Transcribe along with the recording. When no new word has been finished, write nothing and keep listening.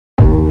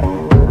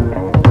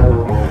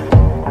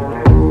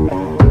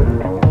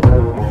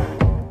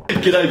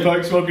G'day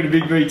folks, welcome to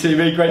Big B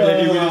TV. Great to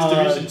have you with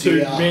us. Division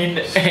 2 men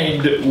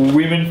and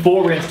women.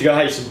 4 rounds to go.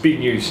 Hey, some big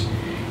news.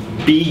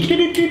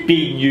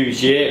 Big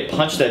news, yeah.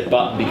 Punch that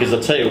button because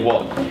I'll tell you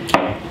what.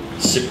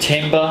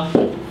 September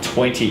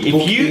 20.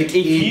 If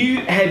you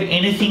have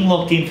anything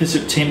locked in for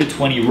September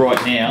 20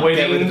 right now,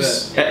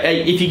 weddings.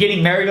 If you're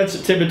getting married on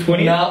September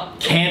 20,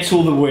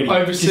 cancel the wedding.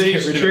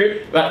 Overseas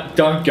trip. But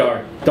don't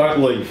go.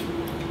 Don't leave.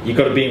 You've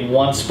got to be in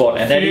one spot.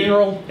 And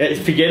funeral.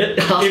 Forget it.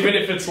 Even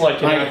if it's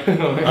like,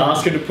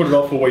 ask her to put it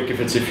off a week if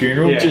it's a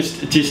funeral. Yeah.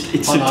 Just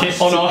it's on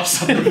ice.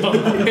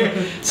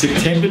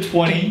 September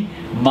 20.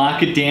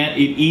 Mark it down.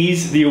 It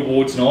is the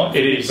awards night.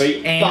 It is.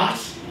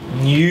 But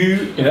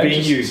new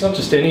venue. It's not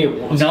just any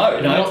awards. No,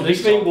 it's a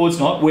Big B Awards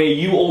night where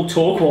you all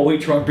talk while we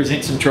try and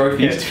present some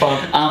trophies. Yeah, it's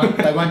fun.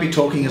 They won't be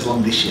talking as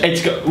long this year.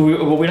 We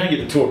don't get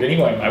to talk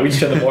anyway, mate. We just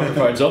turn the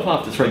microphones off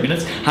after 3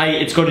 minutes.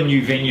 Hey, it's got a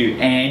new venue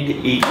and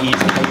it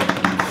is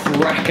a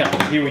cracker.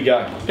 Here we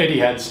go.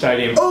 Etihad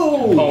Stadium.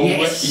 Oh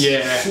yes.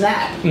 Yeah.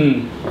 Snap.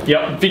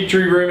 Yep.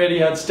 Victory Room,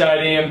 Etihad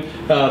Stadium.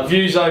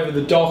 Views over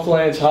the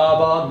Docklands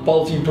Harbour,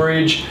 Balti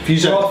Bridge.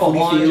 Views over the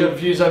footy field.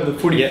 Views over the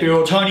footy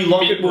field. Tony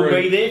Lockett will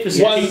be there for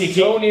some kick to kick.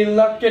 Tony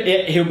Lockett.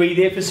 Yeah, he'll be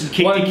there for some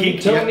kick to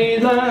kick. Tony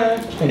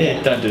Lockett.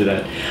 Yeah, don't do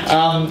that.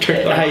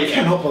 I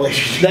cannot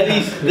believe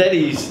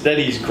that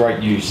is great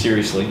news.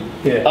 Seriously.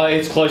 Yeah.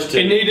 It's close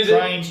to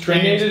trains,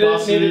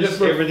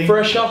 buses, everything.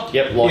 Fresher.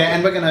 Yep.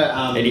 And we're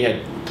gonna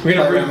Etihad. We're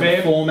going to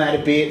revamp the format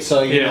a bit,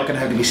 so you're not going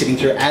to have to be sitting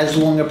through as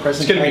long a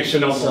presentation. It's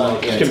going to be phenomenal.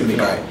 It's going to be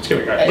great. It's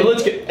going to be great. But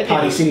let's get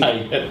Party City.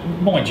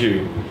 Mind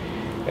you,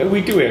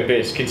 we do our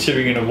best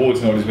considering an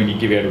awards night is when you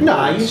give out awards.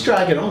 No, you just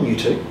drag it on, you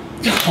two.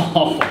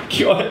 Oh my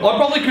god! I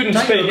probably couldn't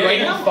speak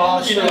any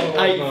faster.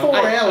 4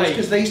 hours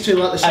because these two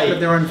like the sound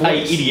of their own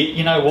voice. Hey, idiot!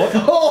 You know what?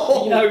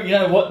 You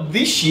know what?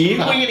 This year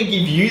we're going to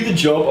give you the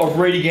job of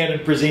reading out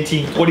and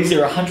presenting. What is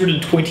there?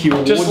 120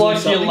 awards.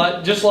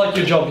 Just like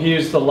your job here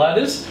is the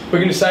ladders. We're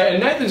going to say,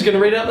 and Nathan's going to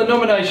read out the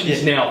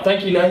nominations now.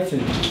 Thank you,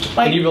 Nathan.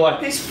 And you'll be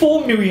like, there's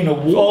 4 million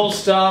awards.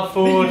 All-Star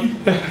Food.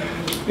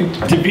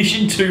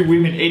 Division 2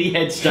 women,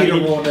 Etihad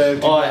Stadium.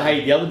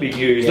 Hey, the other big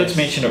news, let's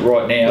mention it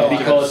right now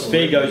because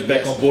Fair goes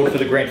back on board for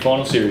the Grand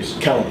Final Series.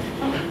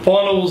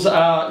 Finals,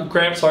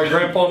 Grand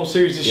Final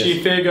Series this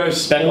year. Fair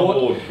goes back on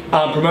board.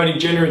 Promoting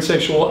gender and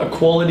sexual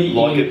equality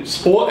in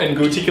sport and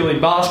particularly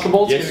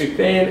basketball. It's going to be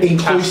fantastic.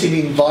 Inclusive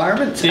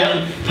environment.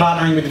 And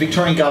partnering with the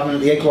Victorian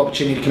Government, the Equal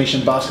Opportunity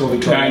Commission, Basketball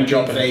Victoria. Name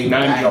dropping.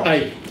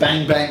 Bang,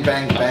 bang,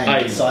 bang,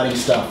 bang. Exciting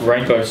stuff.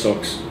 Rainbow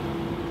socks.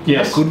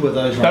 Yes. How good were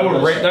those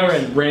rainbow socks? They were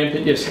in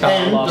rampant, yes.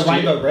 And the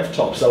rainbow ref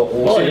tops, they were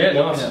awesome. Oh yeah,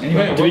 nice.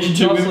 Anyway, Division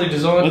 2 women.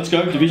 Designed. Let's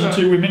go, Division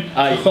 2 women.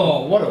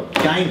 Oh, what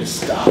a game to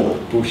start.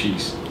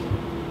 Bushies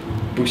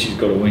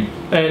got to win.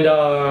 And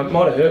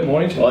might have hurt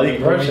Mornington. I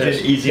think Mornington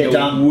is in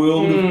a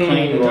world of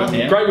pain right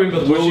now. Great win for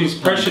the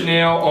Bushies. Pressure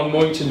now on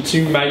Mornington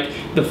to make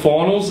the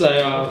finals.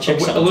 They are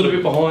a little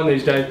bit behind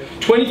these days.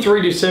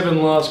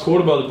 23-7 last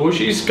quarter by the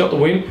Bushies. Got the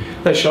win.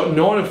 They shot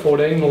 9 of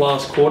 14 in the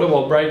last quarter,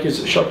 while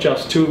Breakers shot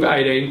just 2 of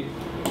 18.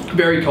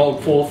 Very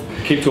cold fourth.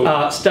 Keep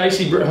talking.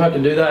 Stacey Brown, I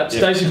can do that.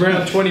 Yep. Stacey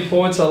Brown, 20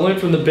 points. I learned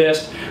from the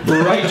best.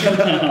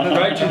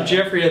 Rachel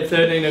Jeffrey had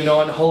 13 and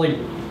 9. Holly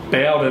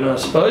Bowden, I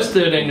suppose,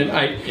 13 and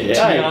 8. Yeah.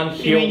 Tian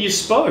Hill. You mean you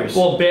suppose?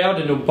 Well,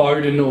 Bowden or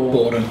Bowden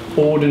or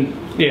Borden.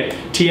 Yeah.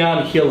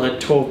 Tian Hill had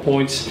 12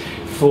 points.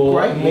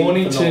 For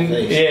Mornington,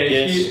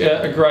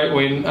 a great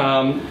win.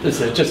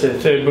 This is just their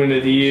 3rd win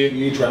of the year.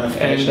 Huge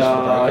ramifications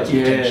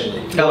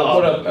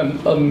what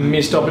a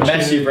missed opportunity.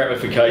 Massive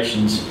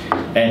ramifications.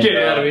 And, get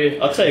out of here.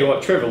 I'll tell you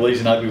what, Trevor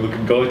Lee's an ugly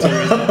looking guy too.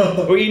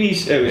 Well,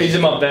 he's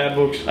in my bad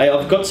books. Hey,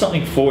 I've got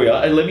something for you.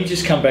 Let me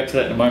just come back to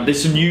that in a moment.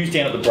 There's some news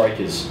down at the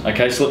Breakers.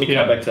 Okay, so let me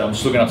come back to that. I'm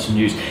just looking up some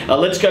news.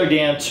 Let's go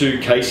down to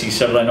Casey's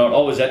Saturday night.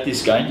 I was at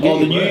this game.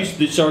 The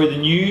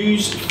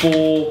news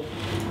for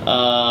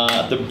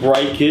the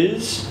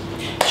Breakers.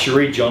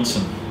 Cherie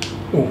Johnson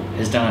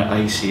has done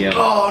an ACL.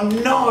 Oh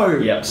no!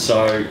 Yep.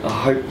 So I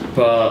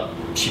hope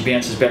she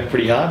bounces back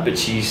pretty hard, but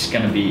she's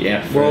going to be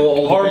out for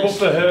horrible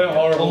for her.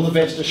 Horrible. All the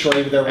best to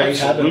Cherie with her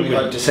rehab, and we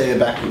hope to see her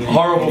back.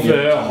 Horrible for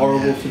her.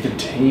 Horrible for the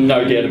team.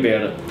 No doubt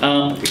about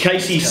it.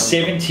 Casey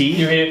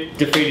 70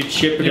 defeated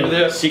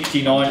Shepparton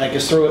 69. Take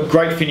us through it.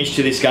 Great finish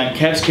to this game.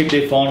 Cavs keep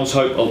their finals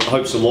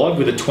hopes alive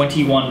with a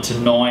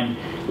 21-9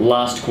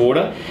 last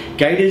quarter.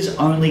 Gators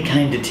only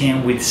came to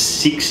town with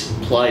 6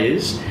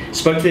 players.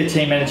 Spoke to their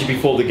team manager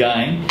before the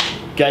game,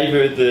 gave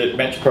her the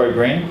match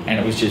program, and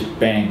it was just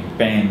bang,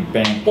 bang,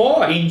 bang.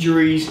 Why?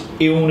 Injuries,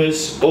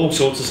 illness, all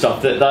sorts of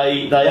stuff. That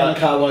they one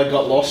carload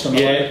got lost on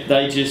the way.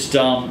 They just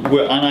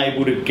were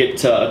unable to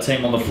get a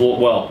team on the floor.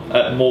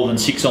 Well, more than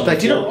 6 on the floor.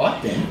 They did it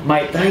right then,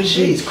 mate.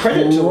 Jeez,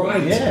 credit to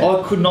them. Yeah.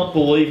 I could not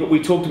believe it. We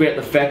talked about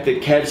the fact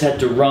that Cavs had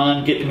to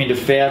run, get them into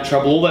foul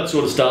trouble, all that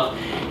sort of stuff.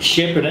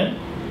 Shepparton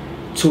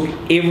took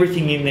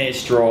everything in their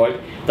stride.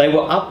 They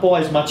were up by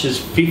as much as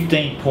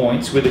 15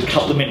 points with a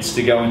couple of minutes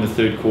to go in the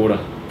 3rd quarter.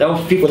 They were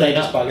 15 Were they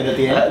just up. buggered at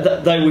the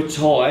end? They were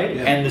tied,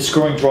 and the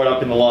scoring dried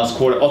up in the last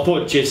quarter. I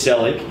thought Jess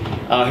Zellick,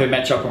 her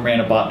match-up on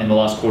Rihanna Barton in the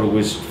last quarter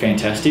was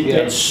fantastic. Yeah.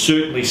 It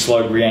certainly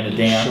slowed Rihanna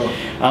down. Sure.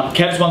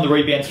 Cavs won the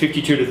rebounds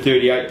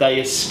 52-38.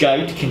 They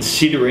escaped,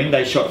 considering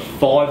they shot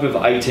 5 of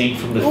 18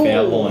 from the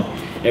foul line.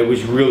 It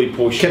was really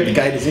poor Kept shooting.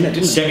 the Gators in it,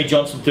 didn't it? Sammy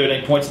Johnson,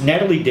 13 points.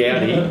 Natalie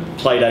Dowdy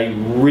played a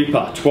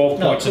ripper, 12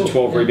 points and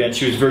 12 rebounds.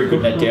 She was very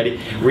good, Nat Dowdy.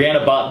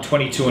 Rihanna Barton,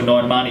 22 and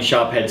 9. Marnie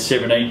Sharp had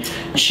 17.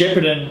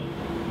 Shepparton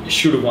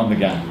should have won the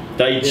game.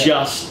 They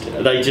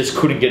just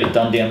couldn't get it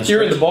done down the stretch.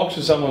 You're in the box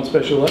with someone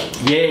special, eh?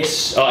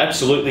 Yes,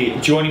 absolutely.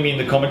 Joining me in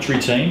the commentary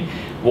team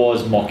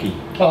was Mocky.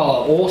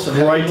 Oh, awesome.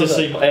 Great to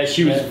see.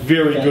 She was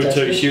very fantastic.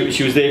 good too.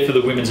 She was there for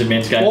the women's and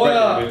men's game.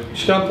 Why,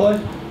 she don't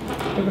play?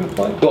 Not going to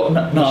play? Well,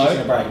 She's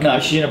in a break. no,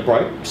 she's in a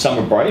break.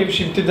 Summer break. If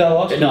she did that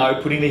last year. No,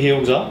 putting the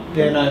heels up.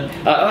 Yeah, no.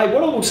 Hey,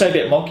 what I will say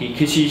about Mocky,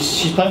 because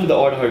she's playing with the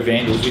Idaho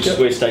Vandals, which is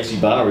where Stacey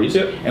Barr is,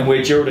 and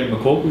where Geraldine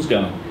McCorkle's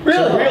going. Really?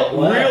 So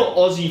Wow. real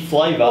Aussie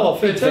flavour Oh,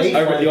 fantastic.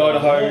 over at the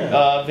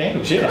Idaho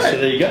Vandals. Yeah, so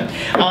there you go.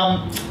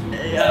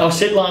 I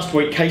said last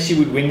week Casey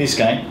would win this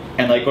game,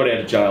 and they got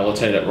out of jail. I'll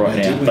tell you that right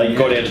They now. did win, They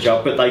got out of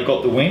jail, but they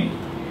got the win.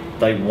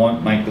 They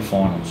won't make the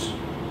finals.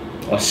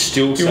 I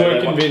still say weren't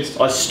they convinced.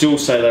 I still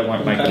say they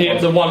won't make the Yeah,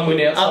 finals. the one win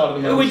outside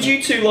of the Would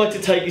you two like to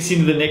take us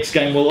into the next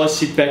game while I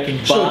sit back and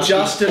bask in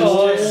Justin,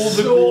 all yes.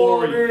 the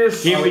glory?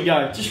 Here we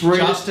go. Just read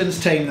it. Justin's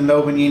team, the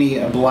Melbourne Uni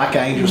Black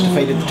Angels,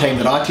 defeated the team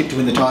that I tipped to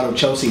win the title,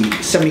 Chelsea,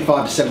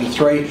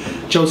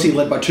 75-73. Chelsea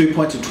led by 2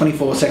 points with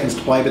 24 seconds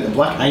to play, but the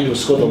Black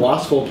Angels scored the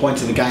last 4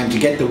 points of the game to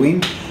get the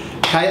win.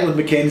 Caitlin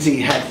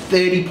McKenzie had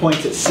 30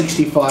 points at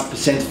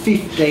 65%,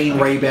 15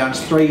 rebounds,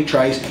 3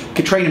 trays.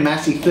 Katrina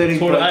Massey, 13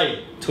 points.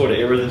 Taught her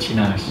everything she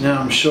knows. No,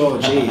 I'm sure,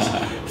 jeez.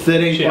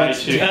 13 She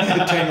points, hates you.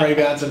 10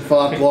 rebounds and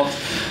 5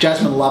 blocks.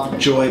 Jasmine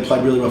Lovejoy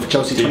played really well for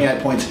Chelsea,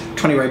 28 points,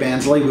 20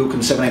 rebounds. Lee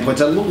Wilkins, 17 points.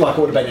 It looked like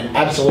it would have been an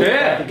absolute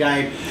perfect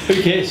game.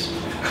 Who cares?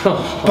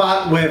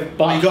 But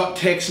we got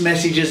text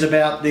messages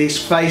about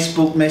this,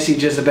 Facebook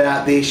messages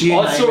about this. You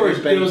I name saw it's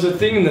it. There was a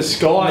thing in the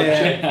sky.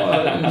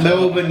 Yeah.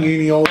 Melbourne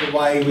Uni all the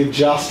way with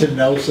Justin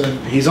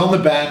Nelson. He's on the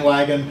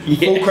bandwagon.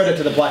 Full credit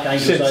to the Black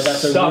Angels, though.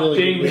 That's a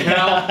really good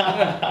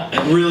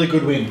win. Really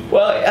good win.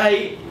 Well,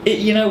 hey,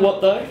 you know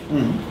what though?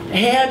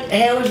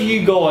 How have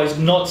you guys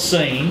not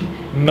seen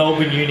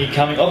Melbourne Uni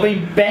coming? I've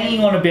been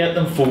banging on about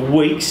them for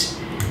weeks.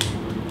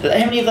 How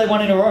many have they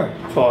won in a row?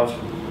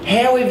 5.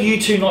 How have you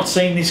two not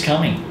seen this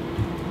coming?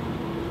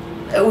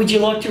 Would you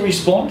like to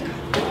respond?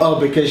 Oh,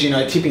 because,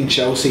 tipping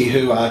Chelsea,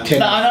 who are 10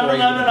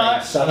 No,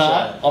 such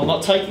I'm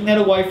not taking that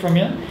away from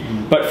you.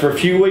 But for a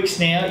few weeks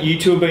now, you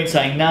two have been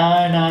saying,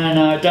 no,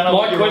 don't know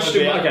what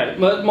you're on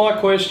about. My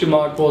question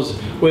mark was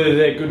whether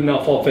they're good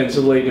enough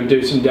offensively to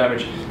do some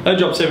damage. They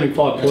dropped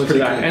 75 points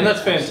today, and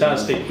that's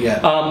fantastic. Yeah.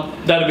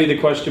 That'd be the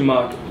question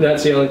mark.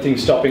 That's the only thing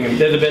stopping them.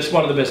 They're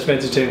one of the best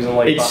defensive teams in the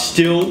league. It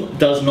still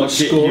does not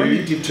get scoring. you.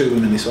 You did 2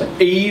 women this week.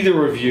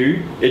 Either of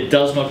you, it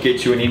does not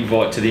get you an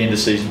invite to the end of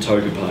season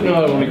toga party. No,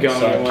 I don't want to go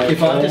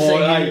anywhere. If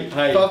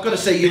I've got to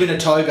see you in a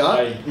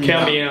toga,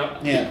 Count me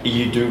out. Yeah.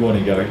 You do want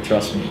to go,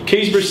 trust me.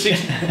 Keysborough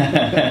 6.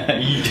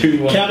 You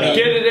do want to go.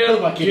 Get it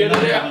out. Get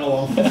it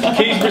out.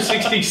 Keysborough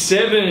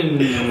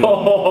 67.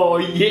 Oh,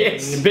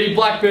 yes. Beat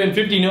Blackburn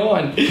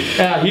 59.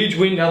 Huge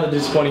win, another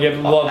disappointing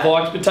effort by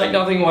Vikes, but take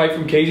nothing away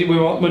from Keysy.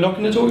 We're not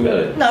going to talk about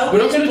it. No, we're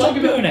not going to talk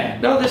Blackburn about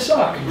it. No, they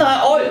suck. No,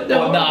 I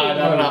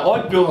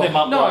built them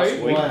up last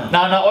week. Wow.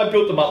 No, I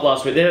built them up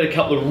last week. They had a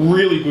couple of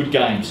really good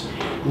games.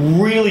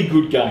 Really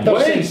good games. They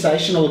were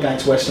sensational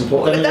against Western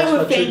Port. They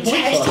were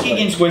fantastic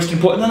against Western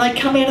Port, and then they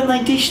come out and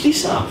they dish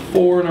this up.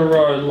 4 in a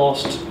row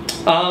lost.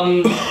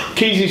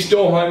 Keysy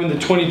still home in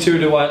the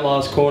 22-8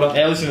 last quarter.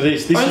 Now listen to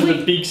this. This is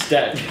the big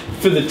stat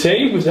for the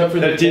team. Was that for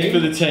the team? That is for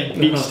the team.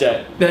 Big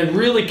stat. They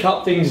really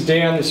cut things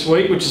down this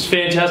week, which is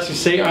fantastic to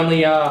see.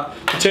 Only the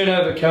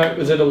turnover count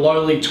was at a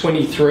lowly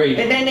 23.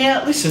 And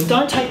now listen,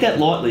 don't take that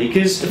lightly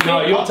because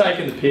you're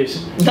taking the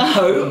piss.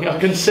 No, I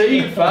can see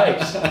your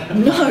face.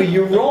 No,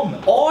 you're wrong.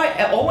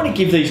 I want to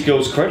give these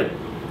girls credit.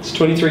 It's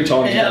 23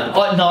 times.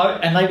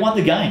 And they won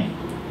the game.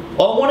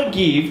 I want to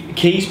give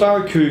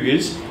Keysborough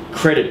Cougars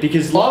credit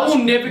because I will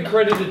never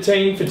credit a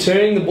team for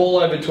turning the ball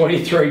over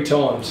 23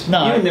 times.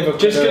 No, you never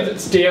just because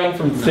it's down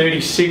from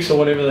 36 or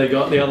whatever they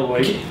got the other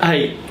week.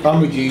 Hey,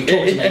 I'm with you.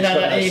 Talk to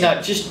me.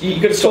 Just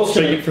you got to stop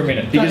speaking for a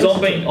minute because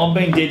I'm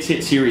being dead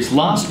set serious.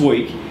 Last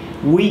week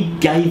we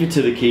gave it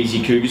to the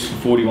Keysy Cougars for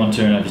 41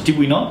 turnovers, did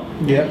we not?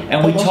 Yeah.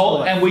 And we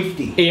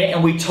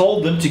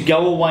told them to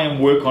go away and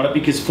work on it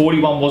because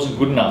 41 wasn't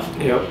good enough.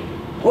 Yep.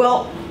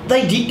 Well,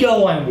 they did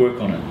go away and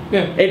work on it.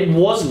 Yeah. It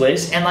was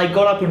less, and they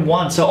got up and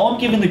won. So I'm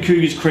giving the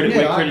Cougars credit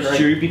where credit's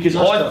due because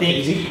I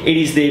think it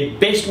is their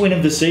best win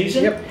of the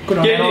season. Yep. Good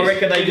on and I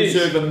reckon they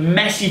deserve a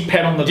massive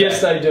pat on the back.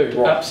 Yes, they do.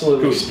 Right.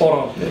 Absolutely. Good.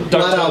 Spot on. Don't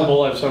turn the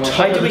ball over so much.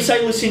 Hey, did we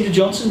say Lucinda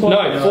Johnson?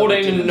 No,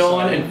 14 and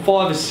 9 and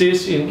 5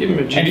 assists. And give him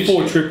a juice. And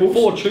 4 triples.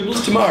 4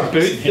 triples. Tamara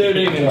Booth,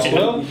 13 and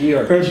 12.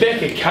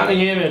 Rebecca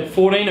Cunningham at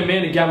 14.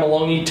 Amanda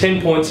Gamalongi,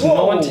 10 points,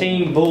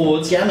 19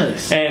 boards.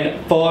 Gammers. And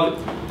 5...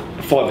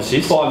 5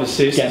 assists. 5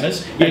 assists.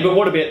 Gammers. Yeah, but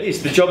what about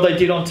this? The job they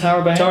did on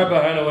Tara Bahana? Tara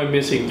Bahana went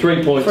missing.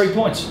 3 points. 3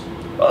 points.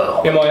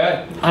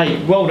 MIA.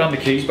 Hey, well done to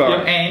Keysborough.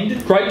 Yep.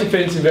 And great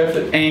defensive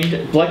effort.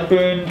 And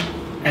Blackburn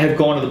have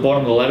gone to the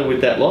bottom of the ladder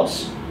with that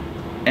loss.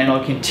 And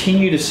I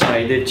continue to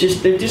say they've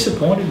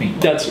disappointed me.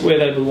 That's where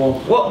they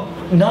belong. Well,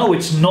 no,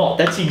 it's not.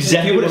 That's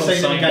exactly what I'm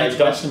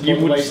saying. You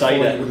would say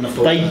that.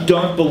 They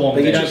don't belong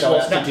there.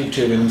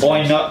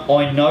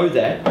 I know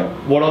that.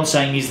 What I'm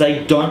saying is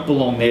they don't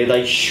belong there.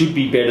 They should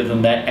be better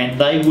than that, and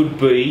they would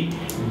be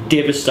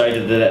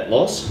devastated at that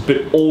loss.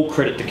 But all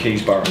credit to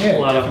Keysborough.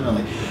 Yeah,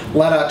 definitely.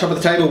 Ladder, top of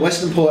the table.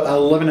 Western Port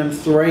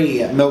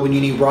 11-3. Melbourne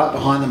Uni right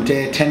behind them.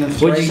 There 10-3.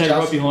 What did you say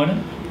right behind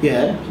them?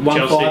 Yeah,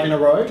 1-5 in a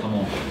row. Come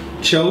on.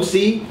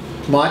 Chelsea,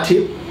 my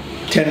tip,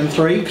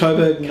 10-3.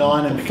 Coburg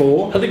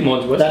 9-4. I think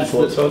mine's Western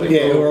Port, so I think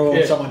we're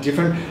all somewhat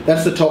different.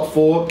 That's the top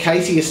 4.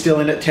 Casey is still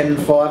in at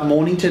 10-5.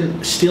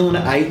 Mornington still in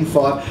at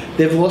 8-5.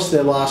 They've lost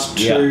their last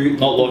 2. Yeah,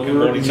 not looking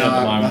Mornington at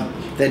the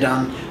moment. They're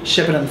done.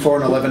 Shepparton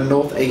 4-11.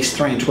 North East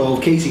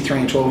 3-12. Kesey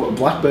 3-12.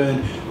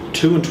 Blackburn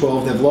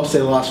 2-12. They've lost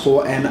their last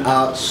 4 and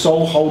are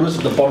sole holders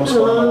at the bottom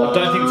spot.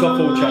 I don't think top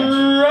 4 will change.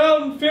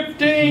 Round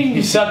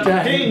 15.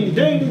 Saturday.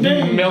 Ding,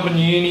 ding. Melbourne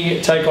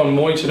Uni take on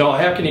Mornington. Oh,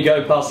 how can you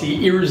go past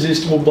the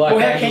irresistible Black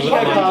Angels? How can you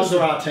go past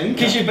our team?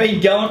 Because you've been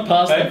going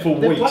past them for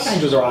weeks. Black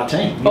Angels are our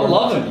team. I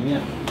love them.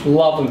 Yeah.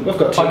 Love them. We've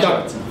got 2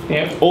 shots.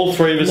 Yeah. All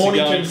 3 of us are going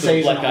Mornington to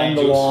the Black on the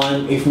Angels.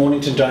 line. If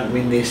Mornington don't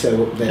win this, they're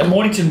And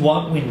Mornington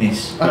won't win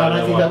this. I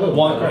don't think they will.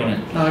 Won't win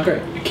it. No, I agree.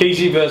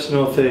 Kesey versus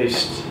North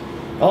East.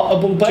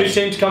 Well, 2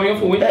 teams coming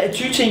off a win.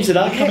 2 teams that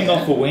are coming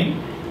off a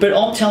win. But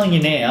I'm telling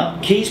you now,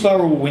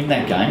 Keysborough will win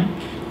that game.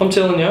 I'm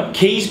telling you.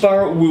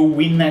 Keysborough will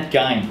win that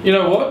game. You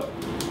know what?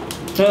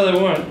 No, they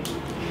won't.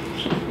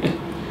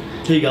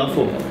 Who are you going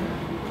for?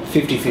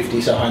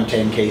 50-50, so home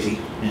 10, Kesey.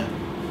 Yeah.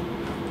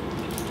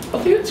 I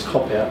think it's a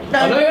cop-out. No,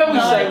 I know how we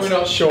say it's- we're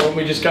not sure and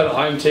we just go the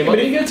home team. I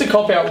think it's a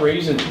cop-out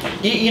reason.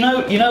 You know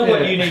what you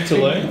need to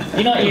learn?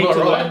 You know what you need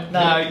to learn?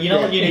 No, you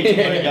know what you need to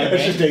learn, young It's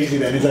man? just easy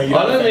then, isn't it?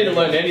 I don't need to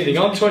learn anything.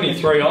 I'm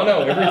 23. I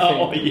know everything.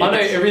 Oh, yes. I know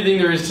everything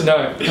there is to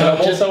know. And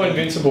I'm also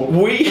invincible.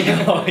 We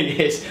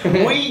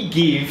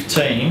give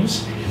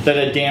teams that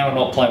are down and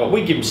not playing well,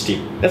 we give them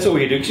stick. That's what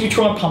we do, because we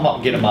try and pump up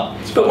and get them up.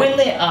 But when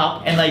they're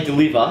up and they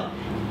deliver,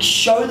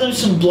 show them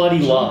some bloody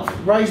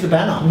love. Raise the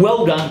banner.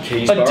 Well done,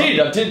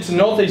 Keysborough. I did to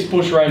North East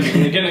Bush Rangers,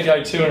 and they're going to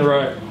go 2 in a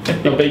row.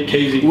 They'll beat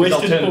Kesey.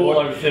 Western turn the ball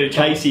Port, over 30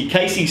 times.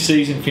 Casey's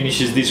season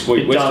finishes this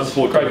week. It Western does.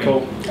 Port, Great call.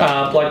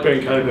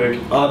 Blackburn, Coburg.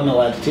 I'm not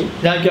allowed to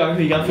tip. No, go.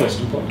 Who you going for?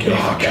 Western Port.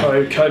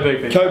 Coburg.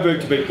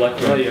 Coburg to beat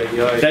Blackburn.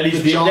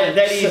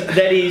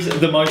 That is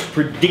the most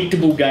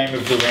predictable game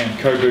of the round.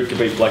 Coburg to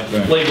beat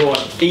Blackburn. League One.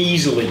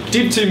 Easily.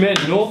 Div 2 men.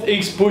 North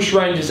East Bush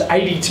Rangers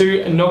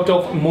 82 and knocked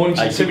off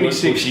Mornington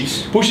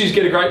 76. Bushies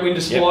get a great win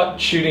despite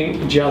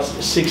shooting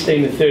just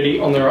 16 to 30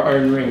 on their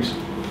own rings.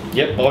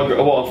 Yep, I agree.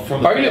 Well,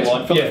 from the foul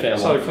line.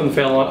 From the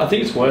foul line. I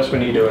think it's worse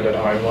when you do it at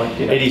home.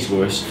 It is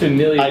worse.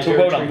 Familiar but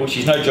well done,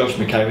 Bushies. No Josh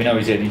McKay. We know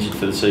he's out injured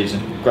for the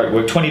season. Great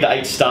work.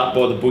 20-8 start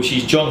by the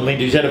Bushies. John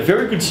Lind, who's had a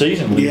very good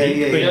season. Been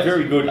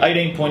very good.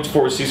 18 points,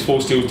 4 assists,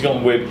 4 steals.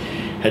 Dylan Webb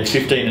had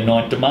 15 and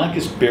 9.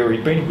 DeMarcus Berry,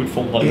 been in good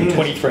form lately.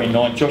 23 and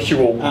 9.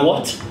 Joshua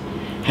Watt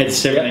had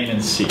 17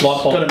 and 6.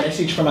 Got a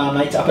message from our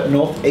mates up at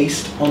North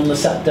East on the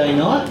Saturday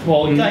night.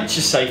 Well, don't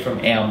just say from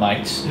our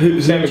mates.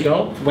 Sam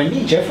McDonald?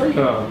 Wendy, Jeffrey.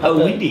 Oh,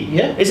 Wendy.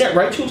 Yeah. Is that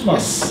Rachel's mum?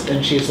 Yes.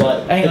 And she's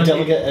like a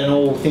delegate and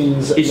all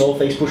things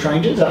North East Bush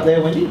Rangers up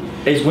there, Wendy.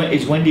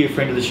 Is Wendy a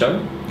friend of the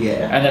show?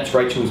 Yeah. And that's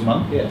Rachel's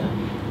mum? Yeah.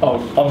 Oh,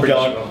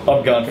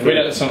 I'm going for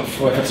it. It's not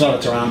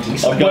it's her auntie.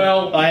 Hang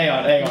on.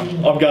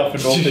 I'm going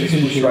for North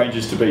East Bush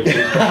Rangers to beat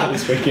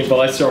this weekend,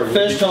 but I'm sorry.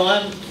 First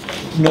time,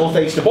 North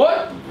East.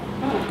 What?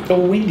 Oh,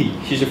 Wendy.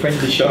 She's a friend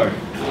of the show.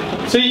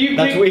 So you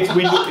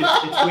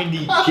It's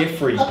Wendy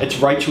Jeffrey. It's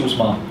Rachel's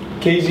mum.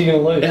 Kesey gonna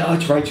lose. Oh,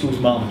 it's Rachel's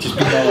mum. Just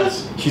be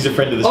nice. She's a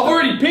friend of the show. I've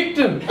already picked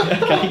him.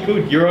 Okay,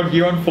 good. You're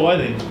on fire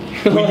then.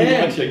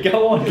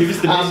 Go on, give us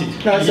the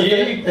message. No,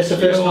 it's the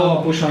first time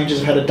the Bush Rangers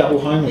have had a double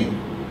home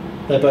win.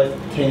 They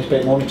both teams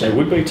beat Mornington. They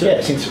would be too.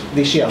 Yeah, since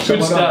this year.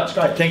 Good start. It's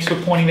great. Thanks for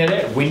pointing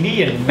that out.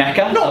 Wendy and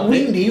Macca. Not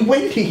Wendy,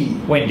 Wendy.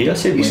 Wendy, I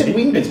said You Wendy. said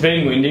Wendy. It's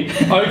been windy.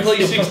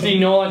 Oakley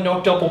 69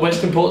 knocked up a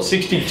Western Port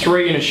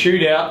 63 in a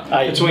shootout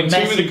between 2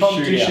 of the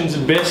competition's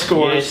best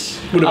scorers.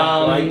 Would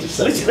have been great to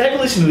see. Have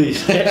a listen to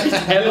this. Just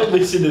have a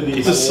listen to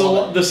this.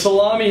 The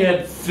Salami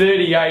had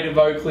 38 of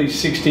Oakley's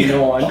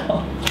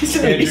 69.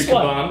 Listen to this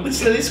one.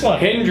 Listen to this one.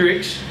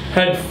 Hendricks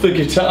the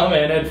guitar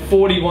man had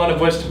 41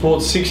 of Western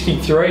Port's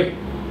 63.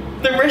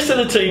 The rest of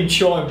the team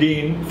chimed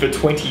in for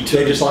 22.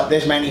 They're just like,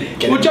 there's Manny.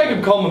 Well,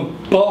 Jacob Coleman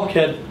Bock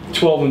had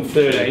 12 and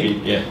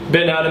 13. Yeah.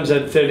 Ben Adams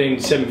had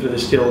 13-7 for the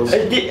Steelers.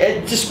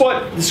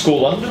 Despite the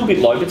scoreline, a little bit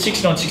low, but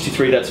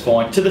 69-63, that's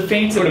fine. To the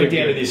fans that went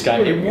down to this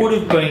game, it would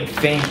have been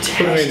fantastic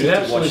An to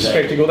absolute watch that.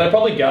 spectacle. They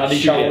probably guard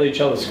each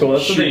other's score.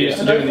 That's what they used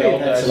to do in the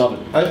old days.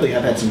 Oakley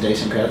have had some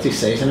decent crowds this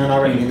season, and I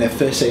reckon in their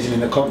first season in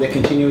the comp, they're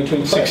continuing to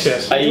impress.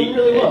 Success. They're doing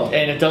really well.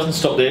 And it doesn't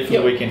stop there for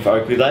the weekend for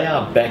Oakley. They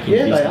are back in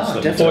business. They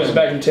are, definitely. Boys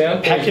back in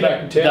town.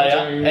 Pakenham, they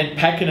are, and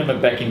Pakenham are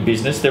back in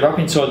business. They're up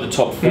inside the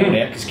top 4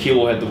 now because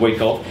Keilor had the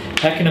week off.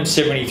 Pakenham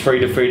 73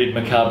 defeated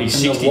Maccabi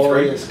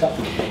 63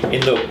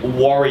 in the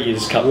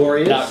Warriors Cup.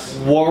 Warriors.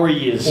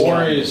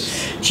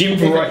 Jim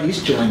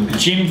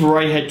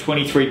Veray had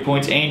 23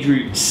 points.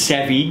 Andrew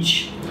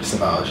Savage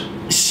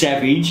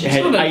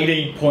had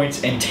 18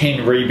 points and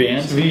 10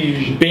 rebounds.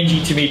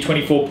 Benji to me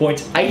 24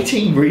 points,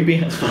 18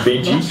 rebounds for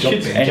Benji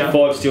and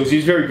 5 steals. He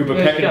was very good, but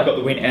Pakenham got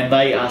the win and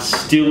they are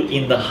still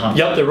in the hunt.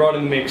 Yep, they're right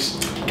in the mix.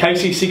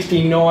 Casey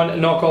 69,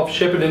 knockoff.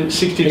 Shepparton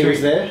 62. He was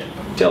there.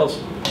 Tell us.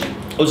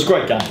 It was a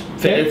great game.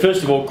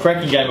 First of all,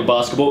 cracking game of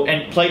basketball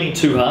and played in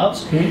 2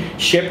 halves.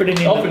 Shepparton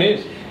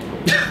is.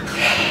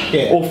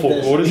 All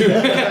 4 quarters.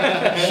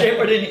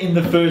 Shepparton in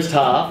the first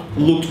half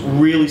looked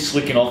really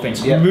slick in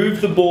offense. Moved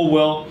the ball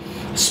well.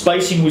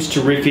 Spacing was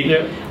terrific.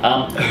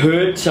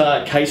 Hurt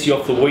Casey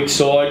off the weak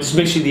side,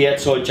 especially the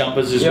outside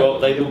jumpers as well.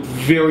 They looked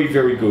very,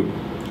 very good.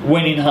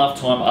 Went in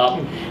half-time up,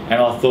 and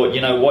I thought,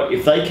 you know what?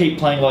 If they keep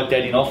playing like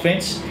that in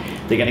offense,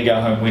 they're going to go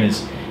home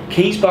winners.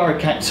 Casey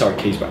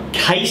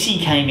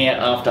came out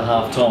after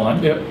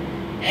half-time,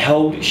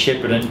 held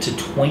Shepparton to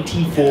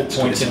 24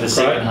 points in the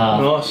second half.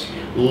 Nice.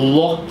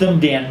 Locked them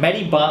down.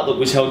 Matty Bartlett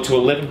was held to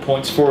 11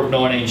 points, 4 of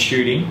 19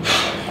 shooting.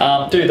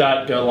 Do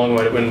that, go a long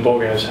way to win ball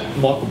games.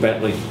 Michael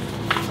Batley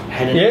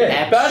had an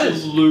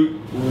absolute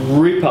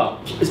ripper.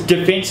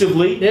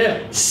 Defensively,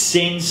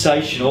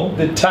 sensational.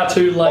 The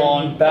tattoo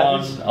on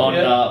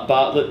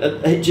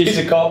Bartlett. He's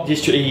a cop. He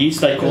is.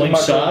 They call him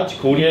Sarge.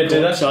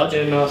 Sarge.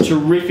 Nice.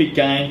 Terrific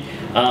game.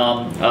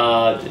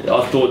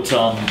 I thought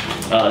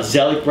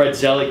Brad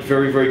Zalek,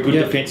 very, very good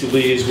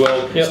defensively as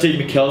well. Steve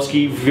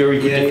Mikulski, very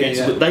good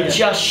defensively. They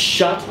just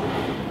shut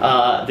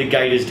the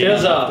Gators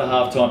down after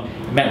half-time.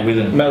 Matt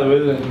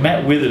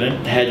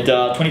Witherden had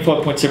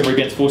 25.7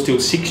 rebounds, 4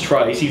 steals, 6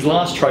 trays. His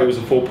last tray was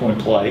a 4-point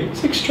play.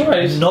 6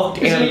 trays?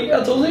 Knocked out.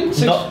 That's all he?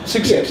 6.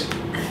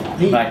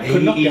 He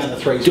could knock down the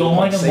threes.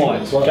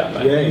 Dynamite.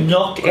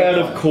 Knocked out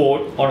of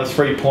court on a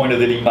 3-pointer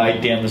that he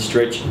made down the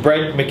stretch.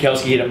 Brad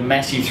Mikulski hit a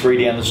massive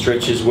 3 down the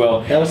stretch as well.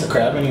 How was the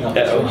crowd when he knocked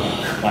it?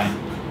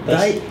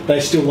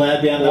 They still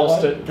loud down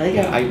lost that it. They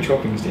go 8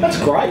 droppings down. That's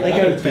great. They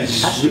go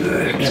fantastic.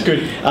 It's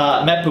good.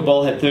 Matt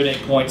Pabol had 13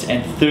 points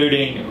and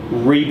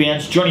 13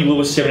 rebounds. Johnny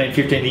Lewis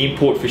 17-15, the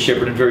import for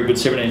Shepparton, very good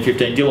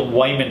 17-15. Dylan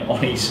Wayman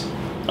on his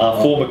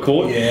former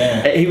court.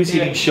 He was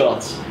hitting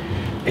shots.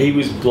 He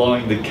was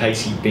blowing the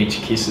Casey bench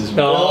kisses.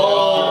 14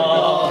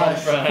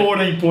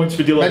 points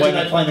for Dylan Wayman. Imagine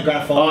they playing the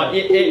grand final.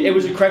 It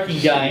was a cracking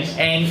game,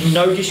 and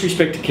no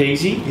disrespect to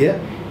Kesey.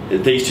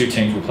 These 2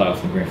 teams will play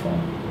off in the grand final.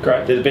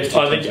 Great. They're the best 2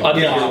 teams. I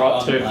think you're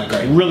right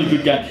too. Really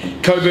good game.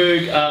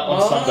 Coburg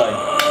on Sunday.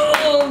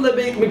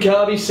 They beat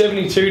Maccabi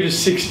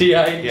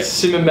 72-68.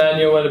 Sim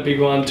Emmanuel had a big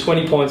one.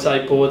 20 points,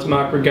 8 boards.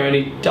 Mark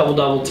Rigoni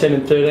double 10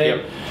 and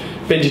 13.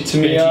 Benji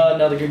Tamia,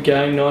 another good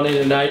game, 19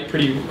 and 8,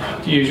 pretty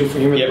usual for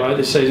him at the moment.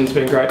 This season's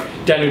been great.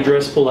 Daniel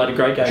Dressel had a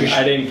great game,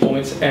 18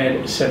 points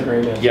and 7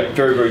 rebounds.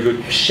 Very, very good.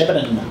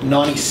 Shepparton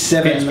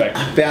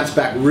 97, bounced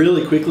back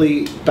really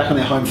quickly, back on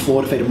their home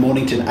floor, defeated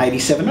Mornington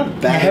 87. Not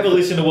bad. Have a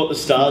listen to what the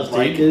Stars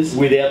did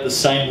without the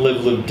same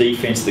level of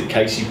defence that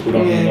Casey put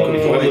on.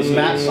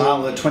 Matt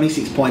Bartlett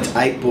 26 points,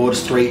 8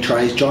 boards, 3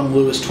 trays. John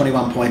Lewis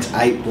 21 points,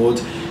 8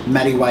 boards.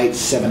 Matty Waite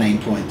 17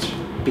 points.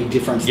 Big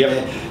difference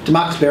there.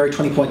 DeMarcus Berry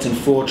 20 points and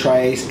 4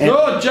 trays.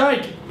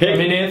 Jake!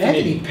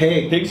 Anthony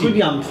Pegg, good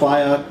young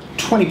player,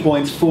 20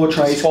 points, 4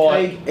 trays.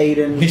 Craig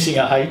Eden missing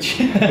a H.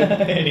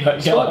 Anyway,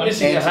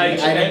 missing a H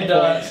and having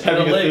a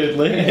third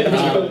leg.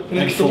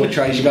 And 4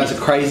 trays. You guys are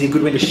crazy.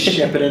 Good win to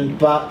Shepparton,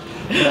 but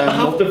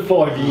after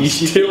 5 years,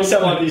 still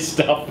some of this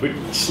stuff would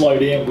slow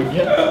down, wouldn't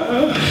you?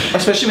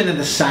 Especially when they're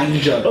the same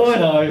job. I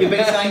know. You've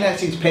been saying that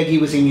since Peggy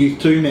was in Youth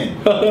 2 Men.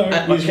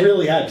 He's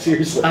really had,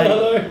 seriously. I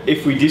know.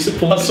 If we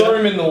disappoint, I saw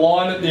him in the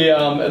line at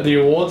the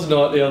awards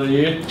night the other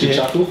year. Did you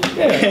chuckle?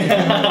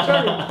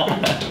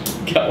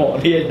 Come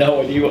on, he had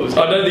no idea what was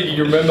going on. I don't think you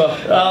can remember.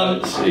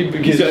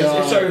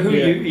 So who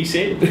you? He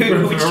said which team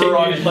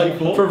you played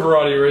for? For a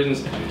variety of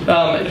reasons.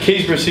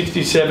 Keysborough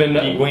 67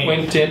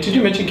 went down. Did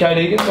you mention Kate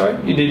Egan? Sorry,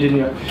 you did, didn't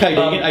you? Kate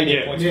Egan,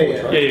 18 points.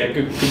 Yeah,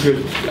 good.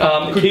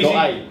 Good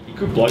guy.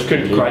 Good bloke.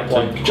 Great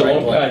bloke.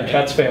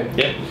 Cats fan.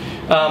 Yeah.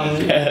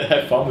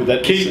 Have fun with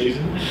that this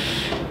season.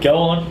 Go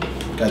on.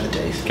 Go the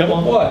D's. Come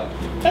on. Why?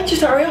 Don't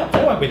just hurry up.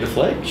 They won't win the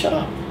flag. Shut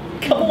up.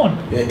 Come on.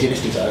 Yeah,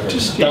 dynasty's over.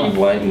 Just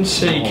wait and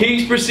see.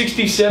 Keysborough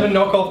 67,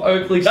 knock off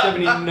Oakley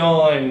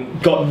 79.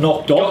 Got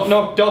knocked off. Got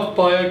knocked off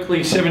by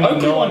Oakley 79.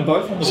 Oakley won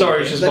both.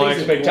 Sorry, it's just my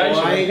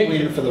expectation. Great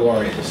win for the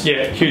Warriors.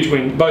 Yeah, huge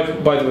win. Both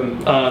of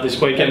them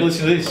this weekend. And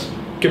listen to this.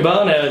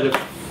 Cabana, the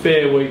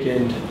fair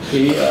weekend.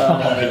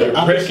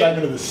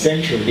 Understatement of the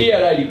century. He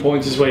had 80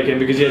 points this weekend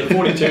because he had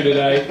 42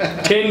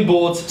 today, 10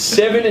 boards,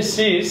 7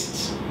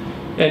 assists,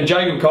 and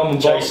Jacob Coleman,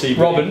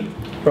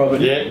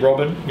 Robin, Yeah,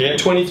 Robin. Yeah.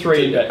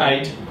 23 and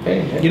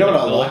 8. You know what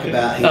I like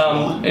about his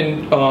line?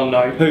 And oh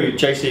no, Who?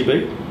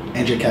 JCB?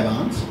 Andrew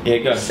Cavans. Yeah,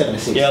 go. 7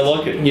 assists. Yeah, I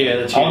like it. Yeah,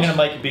 that's I'm huge. going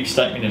to make a big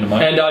statement in a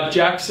moment. And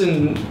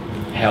Jackson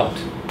helped.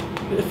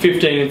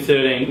 15 and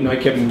 13. No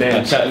Kevin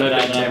Ben. So no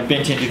Ben no, 10.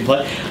 Ben 10 didn't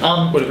play.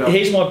 What about?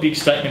 Here's my big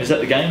statement. Is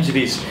that the games? It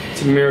is.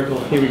 It's a miracle.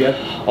 Here we go.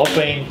 I've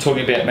been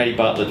talking about Matty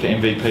Bartlett for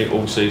MVP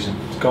all season.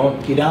 It's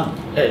gone. You done?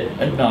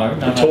 No.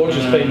 The torch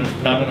has been.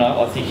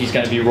 No. I think he's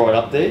going to be right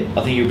up there.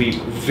 I think he'll be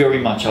very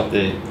much up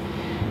there.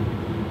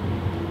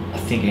 I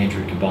think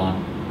Andrew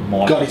Caban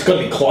might. God, it's got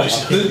to be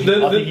close. I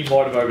think he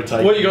might have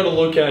overtaken. What you got to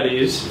look at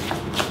is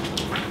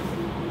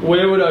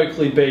where would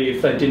Oakley be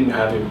if they didn't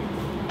have him?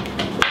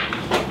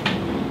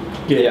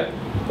 Yeah.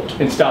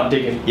 And start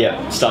digging.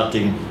 Yeah, start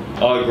digging.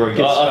 I agree.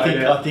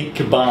 I think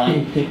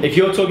Caban. If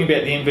you're talking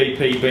about the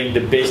MVP being the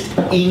best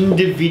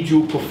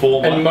individual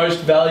performer and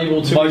most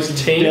valuable to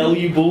his team,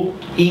 valuable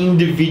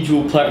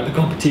individual player of the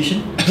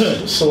competition,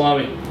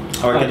 Salami.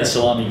 I reckon the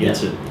Salami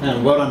gets it.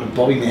 And well done to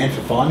Bobby Man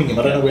for finding him.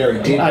 I don't know where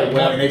he did, but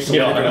where he needs to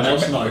let everyone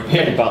else know.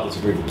 Matty Bartlett's a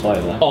very good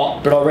player though.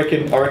 But I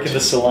reckon the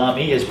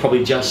Salami has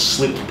probably just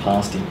slipped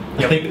past him.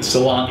 I think the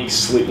Salami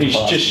slipped He's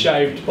past just him.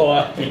 shaved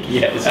by.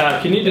 Yes.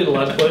 Can you do the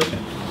last please?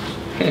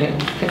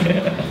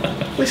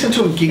 Listen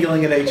to them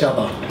giggling at each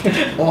other.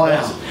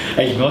 Wow.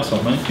 Hey, nice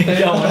one, mate. You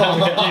too.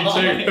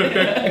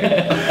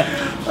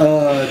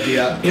 Oh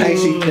dear.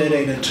 Casey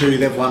 13 and 2.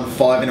 They've won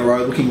 5 in a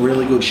row, looking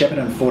really good.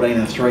 Shepparton 14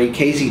 and 3.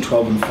 Kesey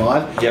 12 and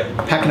 5.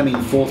 Yep. Pakenham in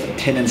 4th at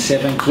 10 and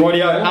 7.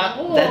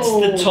 Rightio. That's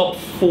the top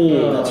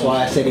 4. That's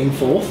why I said in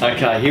 4th.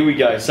 Okay, here we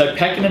go. So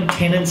Pakenham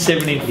 10 and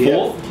 7 in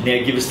 4th.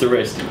 Now give us the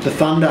rest. The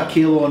Thunder,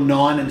 Keilor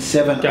 9 and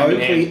 7. Game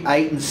Oakley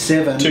 8 and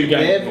 7. 2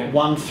 games. They've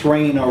won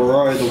 3 in a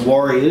row. The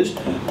Warriors.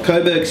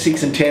 Coburg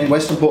 6 and 10.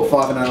 Westernport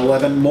 5 and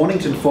 11.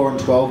 Mornington 4 and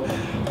 12.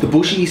 The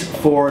Bushies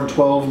 4 and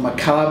 12.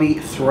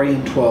 Maccabi 3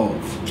 and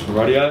 12.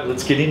 Rightio,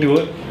 let's get into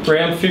it.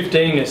 Round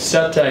 15 is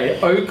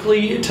Saturday.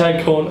 Oakley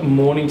take on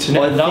Mornington.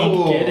 And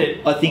they'll get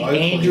it. I think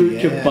Oakley, Andrew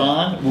yeah.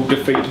 Caban will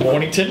defeat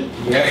Mornington.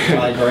 Yeah,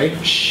 I agree.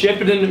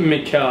 Shepparton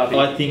Maccabi.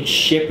 I think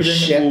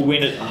Shepparton will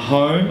win at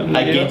home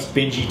against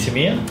Benji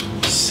Tamir.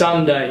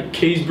 Sunday,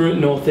 Keysborough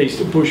Northeast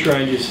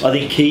Bushrangers. I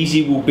think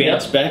Keezy will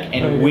bounce back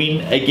and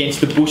win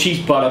against the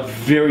Bushies, but a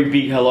very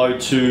big hello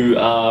to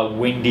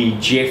Wendy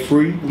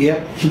Jeffrey.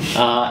 Yep.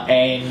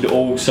 And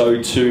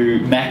also to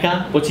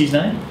Macca. What's his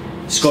name?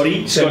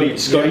 Scotty.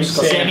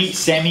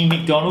 Sammy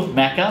McDonald.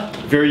 Macca.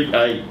 Very.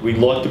 We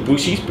like the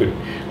Bushies, but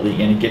I think you're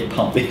going to get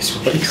pumped this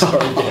week. Sorry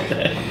about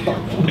that.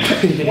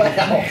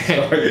 Wow.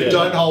 Sorry.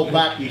 Don't hold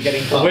back. You're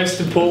getting pumped.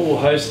 Westernport will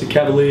host the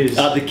Cavaliers.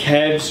 The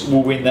Cavs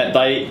will win that.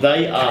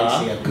 They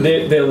are.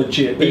 They're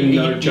legit. They're You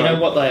no joke. know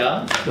what they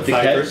are? The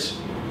Cavs.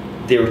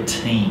 They're a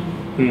team.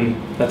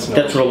 That's nice.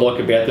 That's what I like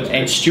about them.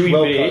 And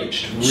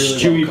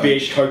Stewie Bear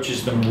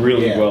coaches them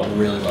really well.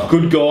 Really well.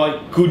 Good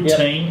guy, good Yep,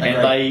 team, and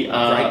great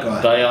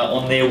guy. they are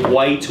on their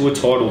way to a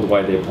title the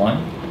way they're playing.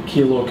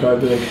 Keilor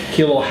Coburg.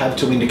 Keilor have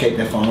to win to keep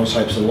their finals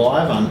hopes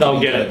alive. They'll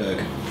get it.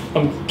 Coburg.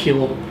 I'm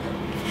Keilor.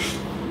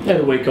 They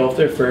had a week off.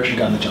 They're fresh. I'm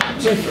going the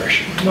Giants. They're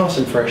fresh. Nice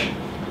and fresh.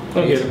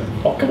 I'll get it.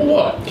 Oh, come on.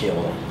 What?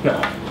 Keilor. No.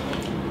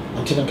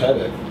 I'm tipping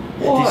Coburg.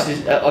 Why?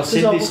 I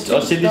said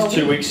this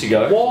 2 weeks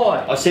ago.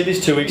 Why? I said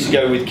this 2 weeks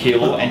ago with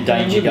Keilor and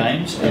Danger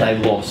Games, and they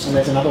lost. And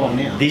there's another one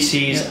now. This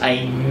is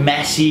a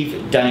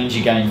massive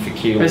danger game for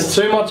Keilor. There's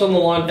too much on the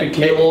line for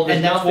Keilor. There's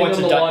And that's nothing why it's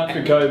on a the line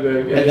for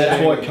Coburg. And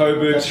that's why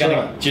Coburg's going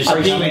to just I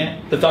come think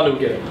out. the Thunder will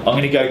get it. I'm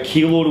going to go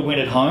Keilor to win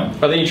at home.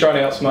 I think you're trying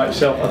to outsmart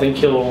yourself. I think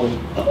Keilor will win.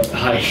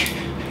 Hey.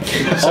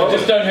 So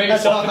just don't hurt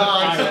yourself in the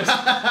process.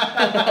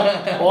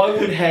 I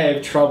would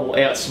have trouble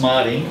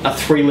outsmarting a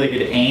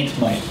 3-legged ant,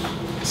 mate.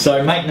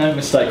 So make no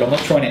mistake, I'm not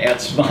trying to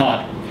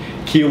outsmart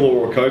Keilor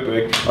or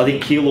Coburg. I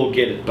think Keilor will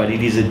get it, but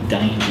it is a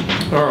danger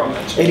game. Alright.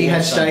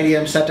 Etihad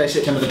Stadium, Saturday,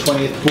 September the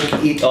 20th.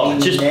 Book it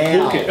Just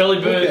now. book it.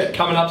 Early bird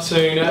coming up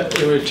soon.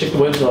 Check the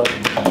website.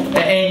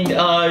 And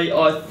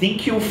I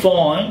think you'll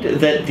find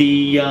that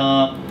the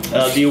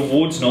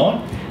awards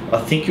night, I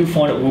think you'll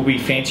find it will be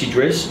fancy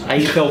dress,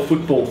 AFL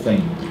football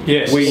theme.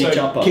 Yes. Wear your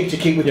jumper. Kick to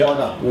kick with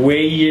Tiger. Wear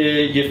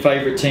your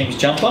favourite team's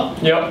jumper.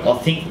 Yep. I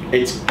think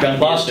it's going to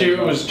be Last year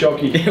it was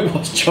jockey. It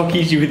was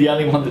jockeys. You were the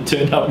only one that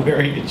turned up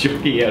wearing a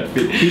jockey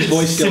outfit. His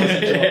voice still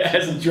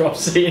hasn't dropped.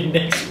 See you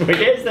next week.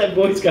 How's that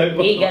voice go?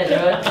 Here you go,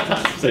 Joe.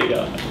 See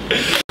ya.